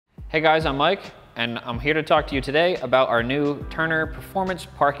Hey guys, I'm Mike, and I'm here to talk to you today about our new Turner Performance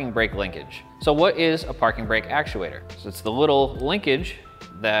Parking Brake Linkage. So what is a parking brake actuator? So it's the little linkage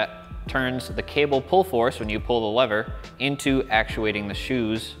that turns the cable pull force when you pull the lever into actuating the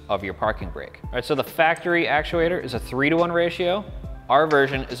shoes of your parking brake. All right, so the factory actuator is a 3-to-1 ratio. Our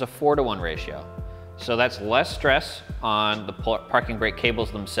version is a 4-to-1 ratio. So that's less stress on the parking brake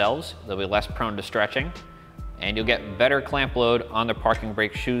cables themselves. They'll be less prone to stretching, and you'll get better clamp load on the parking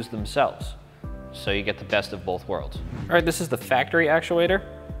brake shoes themselves. So you get the best of both worlds. All right, this is the factory actuator.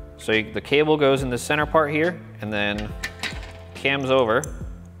 So the cable goes in the center part here and then cams over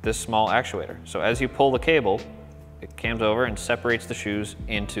this small actuator. So as you pull the cable, it cams over and separates the shoes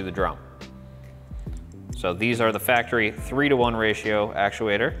into the drum. So these are the factory 3-to-1 ratio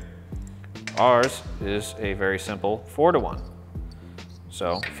actuator. Ours is a very simple 4-to-1.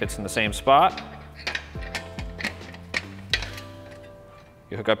 So it fits in the same spot.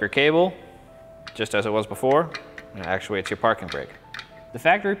 You hook up your cable, just as it was before, and it actuates your parking brake. The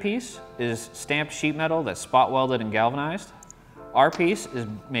factory piece is stamped sheet metal that's spot welded and galvanized. Our piece is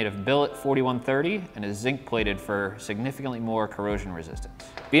made of billet 4130 and is zinc plated for significantly more corrosion resistance.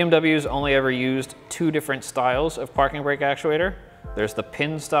 BMW's only ever used 2 different styles of parking brake actuator. There's the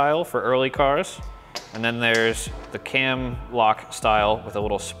pin style for early cars, and then there's the cam lock style with a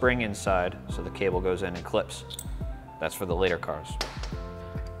little spring inside so the cable goes in and clips. That's for the later cars.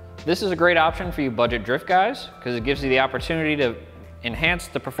 This is a great option for you budget drift guys because it gives you the opportunity to enhance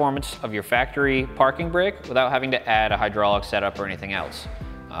the performance of your factory parking brake without having to add a hydraulic setup or anything else.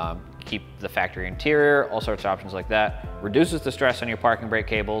 Keep the factory interior, all sorts of options like that. Reduces the stress on your parking brake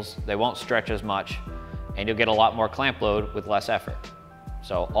cables. They won't stretch as much, and you'll get a lot more clamp load with less effort.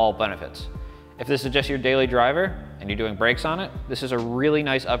 So all benefits. If this is just your daily driver and you're doing brakes on it, this is a really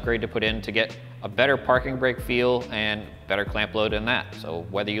nice upgrade to put in to get a better parking brake feel and better clamp load in that. So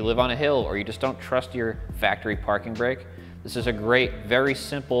whether you live on a hill or you just don't trust your factory parking brake, this is a great, very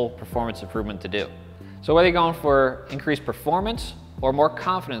simple performance improvement to do. So whether you're going for increased performance or more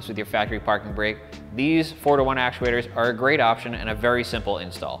confidence with your factory parking brake, these 4-to-1 actuators are a great option and a very simple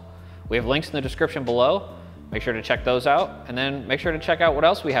install. We have links in the description below. Make sure to check those out, and then make sure to check out what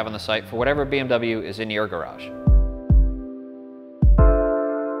else we have on the site for whatever BMW is in your garage.